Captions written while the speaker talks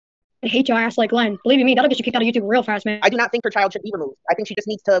I hate your ass like Glenn. Believe me, that'll get you kicked out of YouTube real fast, man. I do not think her child should be removed. I think she just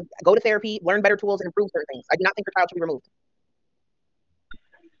needs to go to therapy, learn better tools, and improve certain things. I do not think her child should be removed.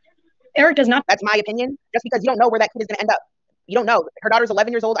 Eric does not. That's my opinion. Just because you don't know where that kid is going to end up. You don't know. Her daughter's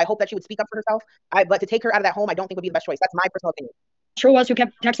 11 years old. I hope that she would speak up for herself. But to take her out of that home, I don't think would be the best choice. That's my personal opinion. True was who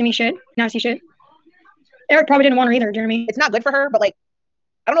kept texting me shit, nasty shit. Eric probably didn't want her either, Jeremy. It's not good for her, but like,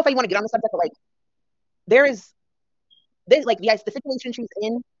 I don't know if I want to get on the subject, but like, there is this, like, yes, the situation she's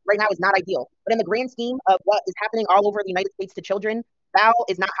in right now is not ideal. But in the grand scheme of what is happening all over the United States to children, Val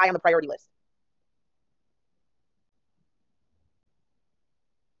is not high on the priority list.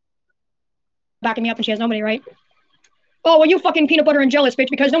 Backing me up and she has nobody, right? Oh, well, you fucking peanut butter and jealous, bitch,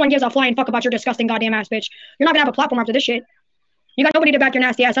 because no one gives a flying fuck about your disgusting goddamn ass, bitch. You're not gonna have a platform after this shit. You got nobody to back your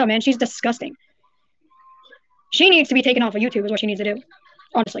nasty ass up, man. She's disgusting. She needs to be taken off of YouTube is what she needs to do.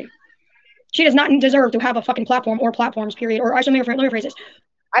 Honestly. She does not deserve to have a fucking platform or platforms, period. Or actually, let me rephrase this.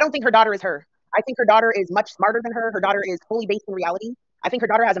 I don't think her daughter is her. I think her daughter is much smarter than her. Her daughter is fully based in reality. I think her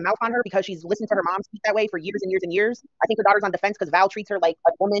daughter has a mouth on her because she's listened to her mom speak that way for years and years and years. I think her daughter's on defense because Val treats her like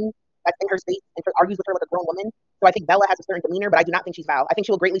a woman that's in her space and argues with her like a grown woman. So I think Bella has a certain demeanor, but I do not think she's Val. I think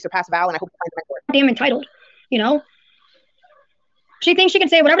she will greatly surpass Val, and I hope she finds a mentor. Damn entitled, you know? She thinks she can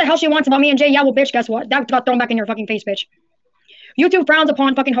say whatever the hell she wants about me and Jay. Yeah, well, bitch, guess what? That got thrown back in your fucking face, bitch. YouTube frowns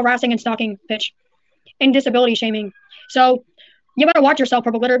upon fucking harassing and stalking, bitch. And disability shaming. So, you better watch yourself,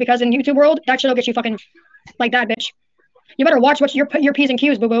 Purple Glitter, because in YouTube world, that shit'll get you fucking like that, bitch. You better watch what your P's and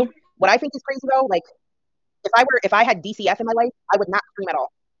Q's, boo-boo. What I think is crazy, though, like, if I had DCF in my life, I would not stream at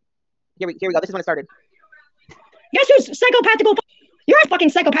all. Here we go. This is when it started. Guess who's psychopathical? You're a fucking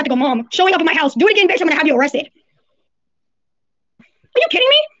psychopathical mom showing up at my house. Do it again, bitch. I'm gonna have you arrested. Are you kidding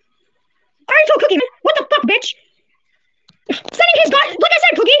me? All right, so Cookie, what the fuck, bitch? Sending his God. Like I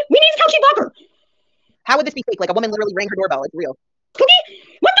said, Cookie, we need to tell Chief Walker. How would this be fake? Like a woman literally rang her doorbell. It's real. Cookie,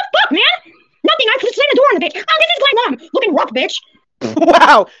 what the fuck, man? Nothing. I slammed the door on the bitch. Oh, this is Glenn mom. Looking rough, bitch.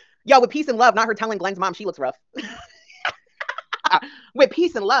 Wow. Yo, with peace and love, not her telling Glenn's mom she looks rough. With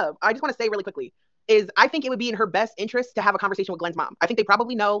peace and love, I just want to say really quickly, is I think it would be in her best interest to have a conversation with Glenn's mom. I think they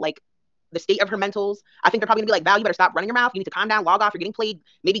probably know, like, the state of her mentals. I think they're probably gonna be like, Val, you better stop running your mouth. You need to calm down, log off. You're getting played.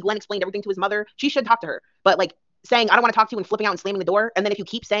 Maybe Glenn explained everything to his mother. She should talk to her. But like saying, I don't want to talk to you and flipping out and slamming the door. And then if you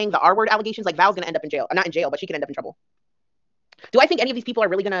keep saying the R word allegations, like Val's gonna end up in jail. Not in jail, but she could end up in trouble. Do I think any of these people are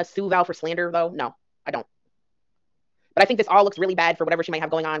really gonna sue Val for slander though? No, I don't. But I think this all looks really bad for whatever she might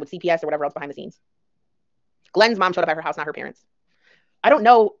have going on with CPS or whatever else behind the scenes. Glenn's mom showed up at her house, not her parents. I don't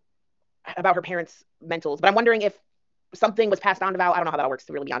know about her parents' mentals, but I'm wondering if something was passed on to Val. I don't know how that works,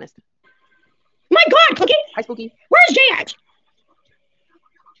 to really be honest. My God, Cookie! Hi, Spooky. Where's Jay at?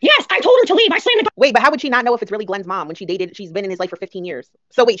 Yes, I told her to leave. I slammed the door. Wait, but how would she not know if it's really Glenn's mom when she dated? She's been in his life for 15 years.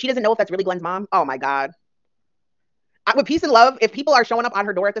 So wait, she doesn't know if that's really Glenn's mom? Oh my God. With peace and love, if people are showing up on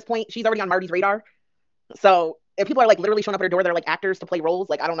her door at this point, she's already on Marty's radar. So if people are like literally showing up at her door, they're like actors to play roles.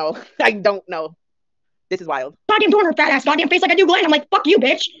 Like, I don't know. I don't know. This is wild. Goddamn door in her fat ass goddamn face like I do Glenn. I'm like, fuck you,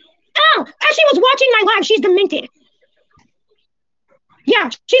 bitch. Oh, as she was watching my live, she's demented. Yeah,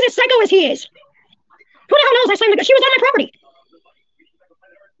 she's as psycho as he is. Who the hell knows I slammed the... She was on my property.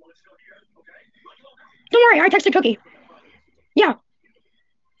 Don't worry, I texted Cookie. Yeah.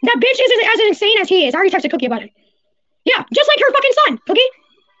 That bitch is as insane as he is. I already texted Cookie about it. Yeah, just like her fucking son, Cookie.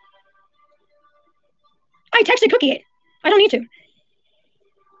 I texted Cookie it. I don't need to.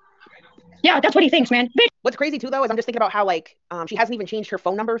 Yeah, that's what he thinks, man. Bitch. What's crazy too, though, is I'm just thinking about how like she hasn't even changed her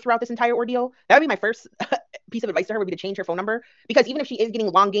phone number throughout this entire ordeal. That would be my first piece of advice to her, would be to change her phone number, because even if she is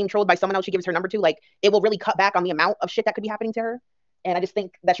getting long game trolled by someone else she gives her number to, like it will really cut back on the amount of shit that could be happening to her. And I just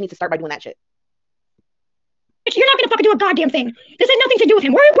think that she needs to start by doing that shit. You're not gonna fucking do a goddamn thing. This has nothing to do with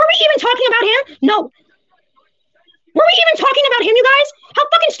him. Were we even talking about him? No. Were we even talking about him, you guys? How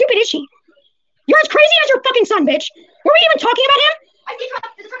fucking stupid is she? You're as crazy as your fucking son, bitch. Were we even talking about him? I see truck.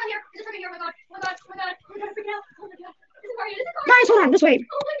 There's a truck on here. There's a truck on here. Oh my God. Oh my God. Oh my God. Oh my God. Freaking out. Oh my God. This is Mario. This is Mario. Guys, hold on. This way.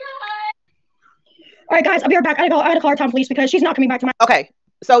 Oh my God. All right, guys. I'll be right back. I gotta call our town police because she's not coming back to my... Okay.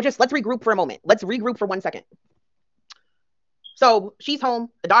 So just let's regroup for a moment. Let's regroup for 1 second. So she's home.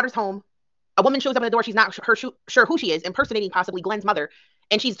 The daughter's home. A woman shows up at the door. She's not sure who she is, impersonating possibly Glenn's mother.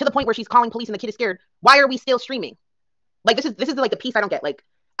 And she's to the point where she's calling police and the kid is scared. Why are we still streaming? Like, this is like the piece I don't get. Like,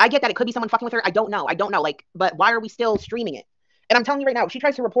 I get that it could be someone fucking with her. I don't know. Like, but why are we still streaming it? And I'm telling you right now, if she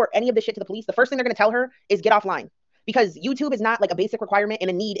tries to report any of this shit to the police, the first thing they're going to tell her is get offline, because YouTube is not like a basic requirement and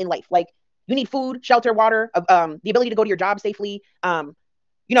a need in life. Like, you need food, shelter, water, the ability to go to your job safely,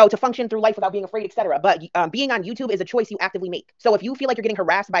 you know, to function through life without being afraid, etc. But being on YouTube is a choice you actively make. So if you feel like you're getting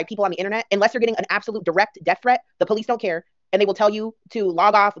harassed by people on the internet, unless you're getting an absolute direct death threat, the police don't care. and they will tell you to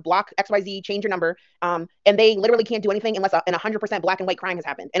log off, block XYZ, change your number. And they literally can't do anything unless an 100% black and white crime has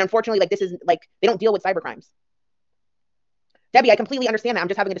happened. And unfortunately, like this is like, they don't deal with cyber crimes. Debbie, I completely understand that. I'm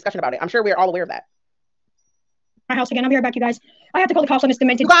just having a discussion about it. I'm sure we're all aware of that. My house again. I'll be right back, you guys. I have to call the cops on this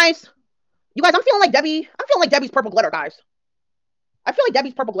demented. You guys, I'm feeling like Debbie's purple glitter, guys. I feel like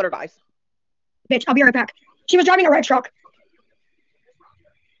Debbie's purple glitter, guys. Bitch, I'll be right back. She was driving a red truck.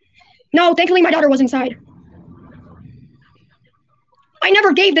 No, thankfully my daughter was inside. I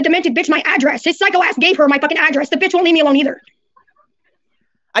never gave the demented bitch my address. His psycho ass gave her my fucking address. The bitch won't leave me alone either.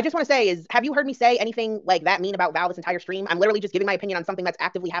 I just want to say is, have you heard me say anything like that mean about Val this entire stream? I'm literally just giving my opinion on something that's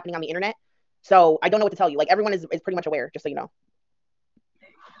actively happening on the internet. So I don't know what to tell you. Like everyone is pretty much aware, just so you know.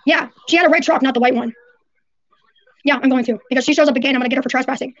 Yeah, she had a red truck, not the white one. Yeah, I'm going to. Because she shows up again, I'm going to get her for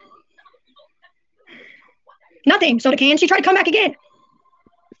trespassing. Nothing, soda can. She tried to come back again.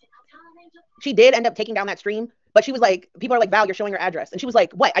 She did end up taking down that stream, but she was like, people are like, Val, you're showing your address. And she was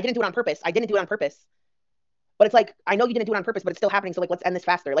like, what? I didn't do it on purpose. I didn't do it on purpose. But it's like, I know you didn't do it on purpose, but it's still happening. So like, let's end this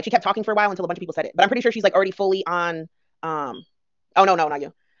faster. Like she kept talking for a while until a bunch of people said it. But I'm pretty sure she's like already fully on, oh no, not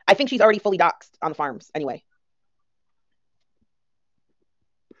you. I think she's already fully doxxed on the farms anyway.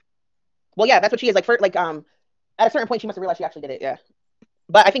 Well, yeah, that's what she is. Like, for like, at a certain point, she must have realized she actually did it. Yeah.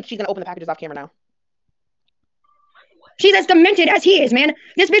 But I think she's going to open the packages off camera now. She's as demented as he is, man.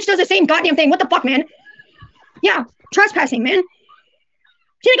 This bitch does the same goddamn thing. What the fuck, man? Yeah, trespassing, man.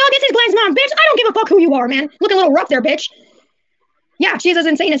 She's like, oh, this is Glenn's mom. Bitch, I don't give a fuck who you are, man. Look a little rough there, bitch. Yeah, she's as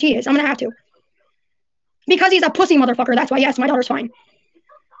insane as he is. I'm gonna have to. Because he's a pussy motherfucker. That's why, yes, my daughter's fine.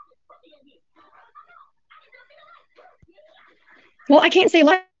 Well, I can't say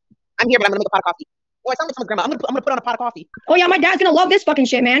less. I'm here, but I'm gonna make a pot of coffee. Oh, I sound like someone's grandma. I'm gonna put on a pot of coffee. Oh, yeah, my dad's gonna love this fucking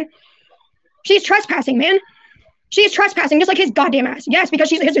shit, man. She's trespassing, man. She's trespassing just like his goddamn ass. Yes, because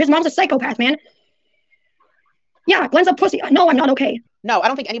his mom's a psychopath, man. Yeah, Glenn's a pussy. No, I'm not okay. No, I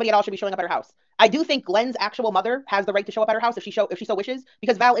don't think anybody at all should be showing up at her house. I do think Glenn's actual mother has the right to show up at her house if she so wishes,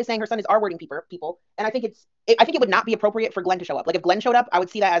 because Val is saying her son is R-wording people, and I think it would not be appropriate for Glenn to show up. Like if Glenn showed up, I would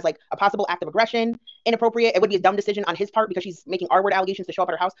see that as like a possible act of aggression, inappropriate. It would be a dumb decision on his part because she's making R-word allegations to show up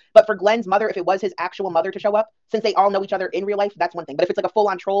at her house. But for Glenn's mother, if it was his actual mother to show up, since they all know each other in real life, that's one thing. But if it's like a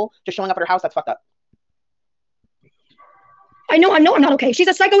full-on troll just showing up at her house, that's fucked up. I know I'm not okay. She's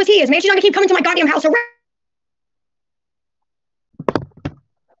as psycho as he is, man. She's not gonna keep coming to my goddamn house.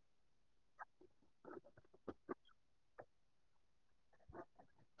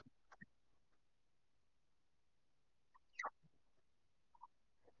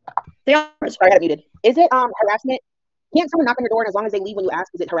 They are. Sorry, I had it muted. Is it harassment? Can't someone knock on your door and as long as they leave when you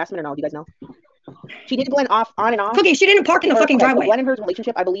ask, is it harassment or no? Do you guys know? She did Glenn on and off. Cookie, she didn't park in the fucking driveway. Glenn and her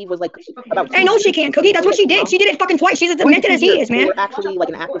relationship, I believe, was like about. I know she can, Cookie. That's what she did. She did it fucking twice. She's as demented as he is, man. They were actually like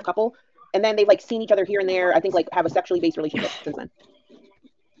an active couple, and then they've like seen each other here and there. I think like have a sexually based relationship since then.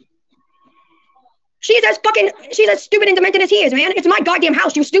 She's as stupid and demented as he is, man. It's my goddamn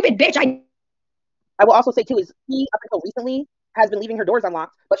house, you stupid bitch. I will also say too is he up until recently has been leaving her doors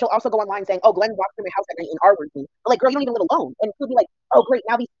unlocked, but she'll also go online saying, "Oh, Glenn walked through my house at night and R-words me." But like, girl, you don't even live alone, and she'll be like, "Oh, great,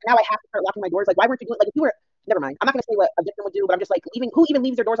 now I have to start locking my doors." Like, why weren't you doing? Like, if you were, never mind. I'm not gonna say what a victim would do, but I'm just like, who even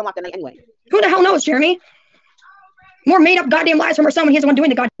leaves their doors unlocked at night anyway? Who the hell knows, Jeremy? More made up goddamn lies from her son when he's the one doing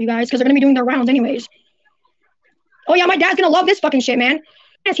the goddamn, you guys, because they're gonna be doing their rounds anyways. Oh yeah, my dad's gonna love this fucking shit, man.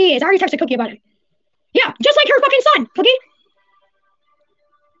 As he is. I already texted Cookie about it. Yeah, just like her fucking son, Cookie.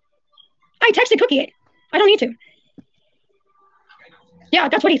 I texted Cookie it. I don't need to. Yeah,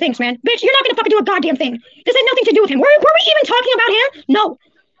 that's what he thinks, man. Bitch, you're not gonna fucking do a goddamn thing. This has nothing to do with him. Were we even talking about him? No.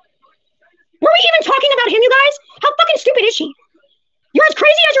 Were we even talking about him, you guys? How fucking stupid is she? You're as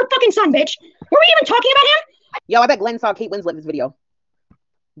crazy as your fucking son, bitch. Were we even talking about him? Yo, I bet Glenn saw Kate Winslet in this video.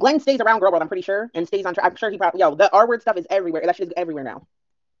 Glenn stays around Girl World, I'm pretty sure, and stays on. I'm sure he probably. Yo, the R-word stuff is everywhere. That shit is everywhere now.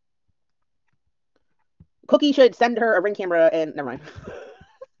 Cookie should send her a Ring camera and never mind.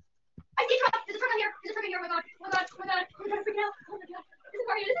 I see truck. There's a truck on here. There's a truck on here. Oh my god. Oh my god. Oh my god. Oh my god. Freaking out. Oh my god.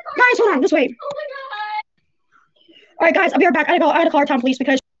 Guys, hold on. This way. Oh my god. All right, guys. I'll be right back. I gotta call our town police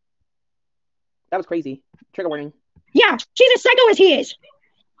because that was crazy. Trigger warning. Yeah, she's as psycho as he is.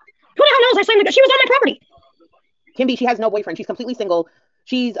 Who the hell knows? I slammed the. She was on my property. Kimby, she has no boyfriend. She's completely single.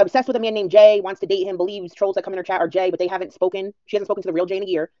 She's obsessed with a man named Jay, wants to date him, believes trolls that come in her chat are Jay, but they haven't spoken. She hasn't spoken to the real Jay in a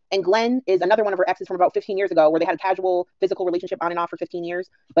year. And Glenn is another one of her exes from about 15 years ago where they had a casual physical relationship on and off for 15 years,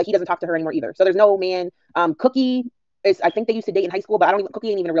 but he doesn't talk to her anymore either. So there's no man. Cookie is, I think they used to date in high school, but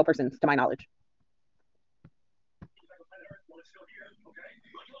Cookie ain't even a real person to my knowledge.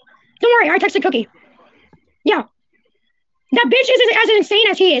 Don't worry, I texted Cookie. Yeah. That bitch is as insane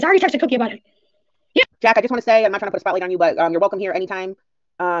as he is. I already texted Cookie about it. Yeah. Jack, I just want to say, I'm not trying to put a spotlight on you, but you're welcome here anytime.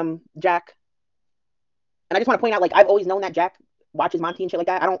 Jack. And I just want to point out, like, I've always known that Jack watches Monty and shit like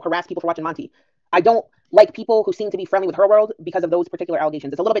that. I don't harass people for watching Monty. I don't like people who seem to be friendly with her world because of those particular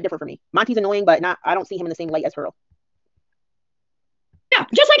allegations. It's a little bit different for me. Monty's annoying, but not. I don't see him in the same light as her. Yeah,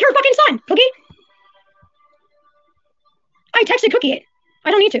 just like her fucking son, Cookie. I texted Cookie it.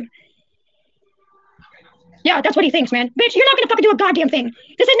 I don't need to. Yeah, that's what he thinks, man. Bitch, you're not gonna fucking do a goddamn thing.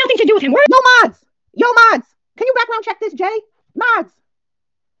 This has nothing to do with him. Yo, mods, can you background check this, Jay? Mods,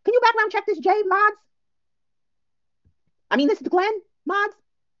 can you background check this, Jay? Mods. I mean, this is Glenn. Mods,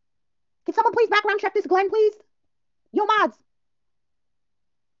 can someone please background check this, Glenn, please? Yo, mods.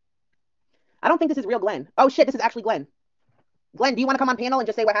 I don't think this is real Glenn. Oh shit, this is actually Glenn. Glenn, do you want to come on panel and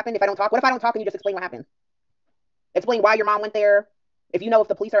just say what happened if I don't talk? What if I don't talk and you just explain what happened? Explain why your mom went there. If you know if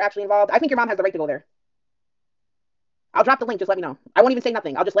the police are actually involved. I think your mom has the right to go there. I'll drop the link. Just let me know. I won't even say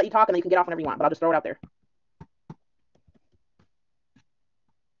nothing. I'll just let you talk and then you can get off whenever you want. But I'll just throw it out there.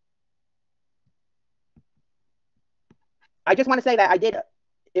 I just want to say that I did.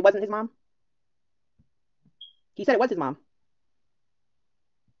 It wasn't his mom. He said it was his mom.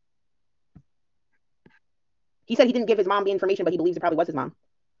 He said he didn't give his mom the information, but he believes it probably was his mom.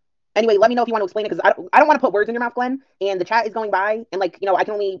 Anyway, let me know if you want to explain it, because I don't want to put words in your mouth, Glenn. And the chat is going by, and like, you know, I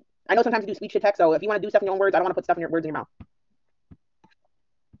know sometimes you do speech to text, so if you want to do stuff in your own words, I don't want to put stuff in your words in your mouth.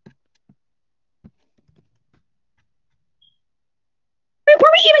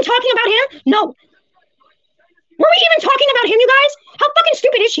 Were we even talking about him? No. Were we even talking about him, you guys? How fucking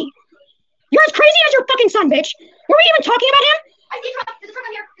stupid is she? You're as crazy as your fucking son, bitch. Were we even talking about him? I see truck. There's a truck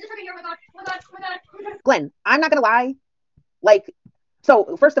on here. There's a truck on here. Oh my god. Oh my god. Oh my god. Glenn, I'm not gonna lie. Like,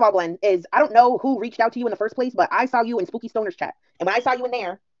 so first of all, Glenn, is I don't know who reached out to you in the first place, but I saw you in Spooky Stoner's chat. And when I saw you in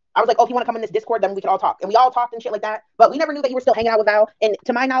there, I was like, oh, if you want to come in this Discord, then we could all talk. And we all talked and shit like that. But we never knew that you were still hanging out with Val. And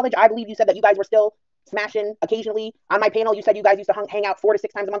to my knowledge, I believe you said that you guys were still smashing occasionally. On my panel, you said you guys used to hang out 4 to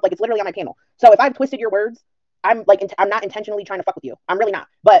 6 times a month. Like, it's literally on my panel. So if I've twisted your words, I'm not intentionally trying to fuck with you. I'm really not.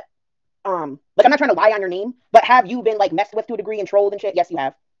 But like, I'm not trying to lie on your name. But have you been like messed with to a degree and trolled and shit? Yes, you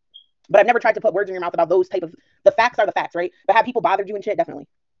have. But I've never tried to put words in your mouth about those type of. The facts are the facts, right? But have people bothered you and shit? Definitely.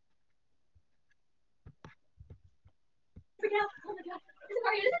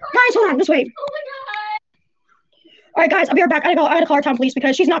 Guys, hold on. Just wait. All right, guys, I'll be right back. I gotta call our town police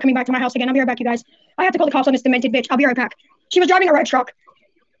because she's not coming back to my house again. I'll be right back, you guys. I have to call the cops on this demented bitch. I'll be right back. She was driving a red truck.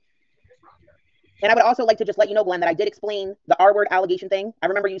 And I would also like to just let you know, Glenn, that I did explain the R-word allegation thing. I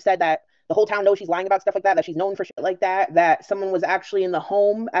remember you said that the whole town knows she's lying about stuff like that, that she's known for shit like that, that someone was actually in the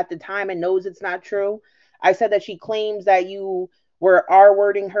home at the time and knows it's not true. I said that she claims that you were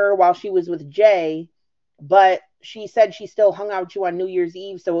R-wording her while she was with Jay, but she said she still hung out with you on New Year's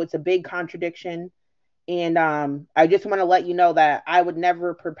Eve, so it's a big contradiction. And I just want to let you know that I would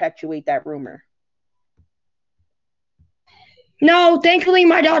never perpetuate that rumor. No, thankfully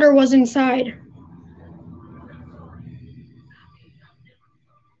my daughter was inside.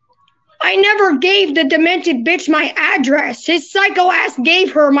 I never gave the demented bitch my address. His psycho ass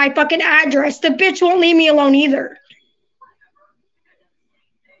gave her my fucking address. The bitch won't leave me alone either.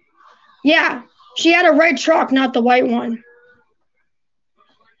 Yeah, she had a red truck, not the white one.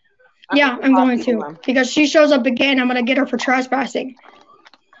 Yeah, I'm going to. Because she shows up again, I'm going to get her for trespassing.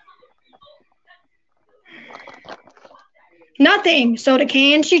 Nothing, soda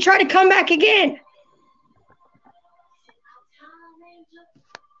can. She tried to come back again.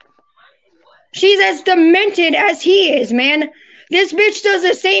 She's as demented as he is, man. This bitch does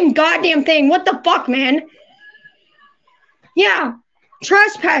the same goddamn thing. What the fuck, man? Yeah,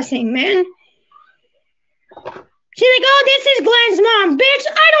 trespassing, man. She's like, oh, this is Glenn's mom. Bitch,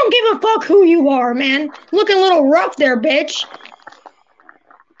 I don't give a fuck who you are, man. Looking a little rough there, bitch.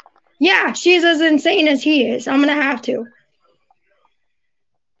 Yeah, she's as insane as he is. I'm gonna have to.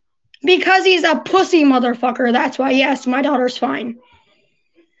 Because he's a pussy motherfucker, that's why, yes, my daughter's fine.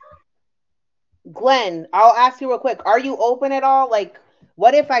 Glenn, I'll ask you real quick. Are you open at all? Like,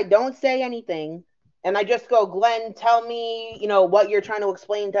 what if I don't say anything and I just go, Glenn, tell me, you know, what you're trying to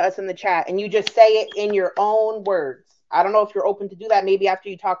explain to us in the chat, and you just say it in your own words? I don't know if you're open to do that. Maybe after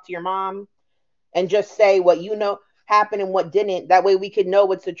you talk to your mom and just say what you know happened and what didn't. That way we could know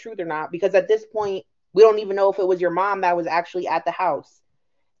what's the truth or not. Because at this point, we don't even know if it was your mom that was actually at the house.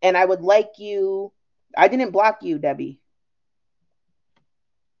 And I would like you. I didn't block you, Debbie.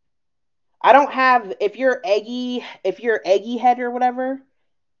 I don't have, if you're eggy head or whatever,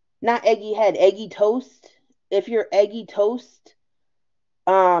 not eggy head, eggy toast. If you're eggy toast,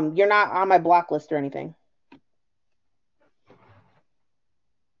 you're not on my block list or anything.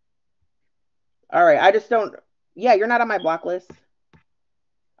 All right, I just don't. Yeah, you're not on my block list.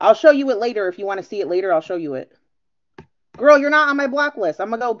 I'll show you it later if you want to see it later. I'll show you it. Girl, you're not on my block list.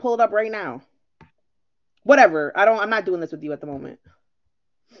 I'm gonna go pull it up right now. Whatever. I'm not doing this with you at the moment.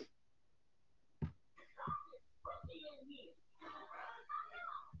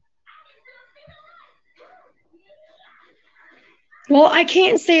 Well, I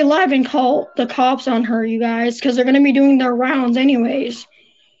can't stay live and call the cops on her, you guys, because they're going to be doing their rounds anyways.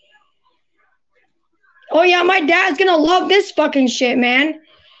 Oh, yeah, my dad's going to love this fucking shit, man.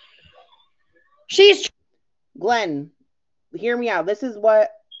 She's... Glenn, hear me out. This is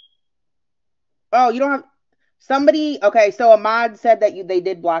what... Oh, you don't have... Somebody... Okay, so Ahmad said that they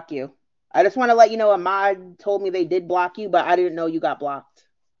did block you. I just want to let you know Ahmad told me they did block you, but I didn't know you got blocked.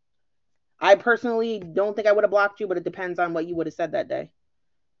 I personally don't think I would have blocked you, but it depends on what you would have said that day.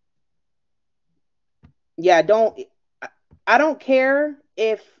 Yeah, I don't care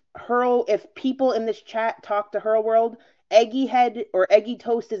if people in this chat talk to Her World. Eggy Head or Eggy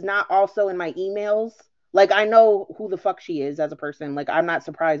Toast is not also in my emails. Like, I know who the fuck she is as a person. Like, I'm not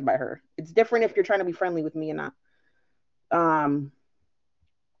surprised by her. It's different if you're trying to be friendly with me and not.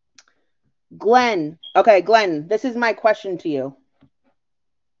 Glenn. Okay, Glenn, this is my question to you.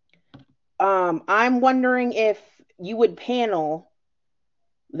 I'm wondering if you would panel,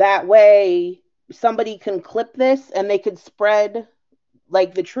 that way somebody can clip this and they could spread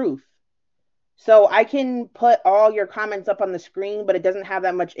like the truth. So I can put all your comments up on the screen, but it doesn't have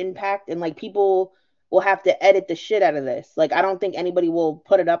that much impact, and like people will have to edit the shit out of this. Like, I don't think anybody will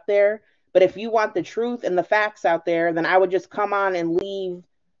put it up there. But if you want the truth and the facts out there, then I would just come on and leave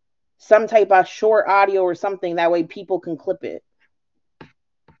some type of short audio or something, that way people can clip it.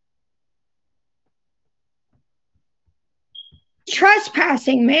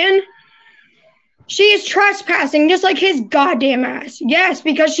 Trespassing, man. She is trespassing just like his goddamn ass. Yes,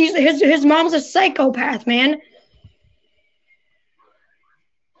 because his mom's a psychopath, man.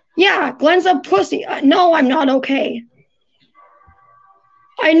 Yeah, Glenn's a pussy. No, I'm not okay.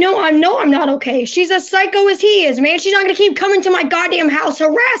 I know I'm not okay. She's as psycho as he is, man. She's not gonna keep coming to my goddamn house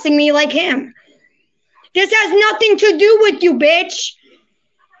harassing me like him. This has nothing to do with you, bitch.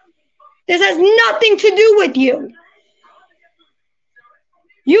 This has nothing to do with you.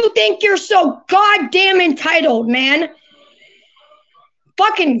 You think you're so goddamn entitled, man.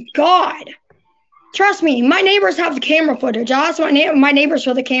 Fucking God. Trust me, my neighbors have the camera footage. I'll ask my neighbors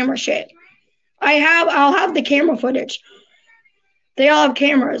for the camera shit. I'll have the camera footage. They all have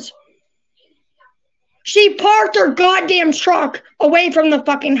cameras. She parked her goddamn truck away from the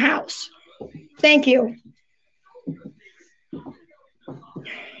fucking house. Thank you.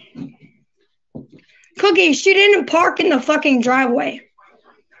 Cookie, she didn't park in the fucking driveway.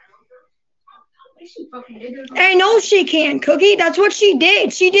 I know she can, Cookie. That's what she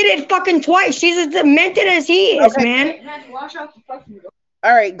did. She did it fucking twice. She's as demented as he is, okay, man.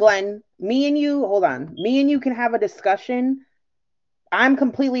 All right, Glenn. Me and you, hold on. Me and you can have a discussion. I'm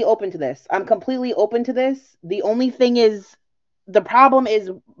completely open to this. The only thing is, the problem is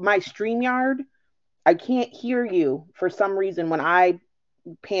my StreamYard. I can't hear you for some reason when I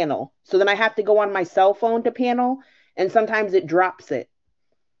panel. So then I have to go on my cell phone to panel, and sometimes it drops it.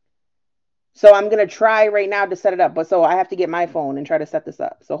 So I'm going to try right now to set it up. But so I have to get my phone and try to set this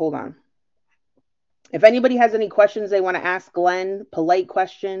up. So hold on. If anybody has any questions they want to ask Glenn, polite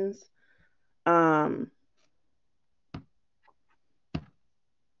questions, like,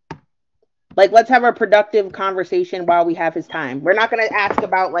 let's have a productive conversation while we have his time. We're not going to ask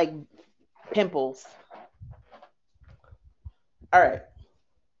about, like, pimples. All right.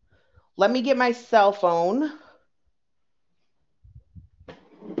 Let me get my cell phone.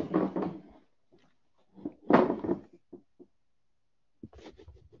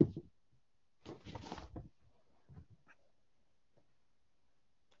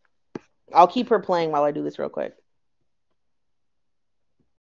 I'll keep her playing while I do this real quick.